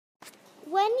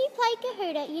When you play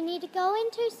Kahoot, you need to go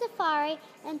into Safari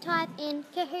and type in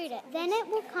Kahoot. Then it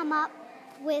will come up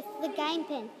with the game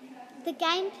pin. The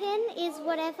game pin is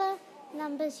whatever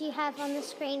numbers you have on the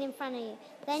screen in front of you.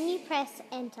 Then you press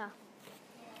enter.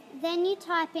 Then you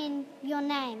type in your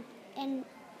name, and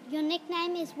your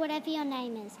nickname is whatever your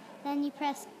name is. Then you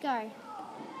press go.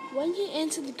 When you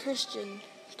answer the question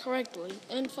correctly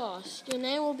and fast, your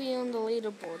name will be on the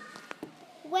leaderboard.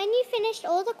 When you finished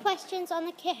all the questions on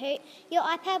the Kahoot, your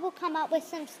iPad will come up with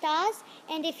some stars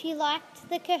and if you liked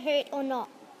the Kahoot or not.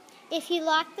 If you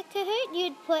liked the Kahoot,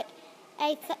 you'd put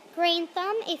a green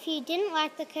thumb. If you didn't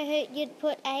like the Kahoot, you'd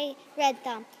put a red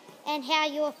thumb, and how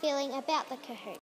you're feeling about the Kahoot.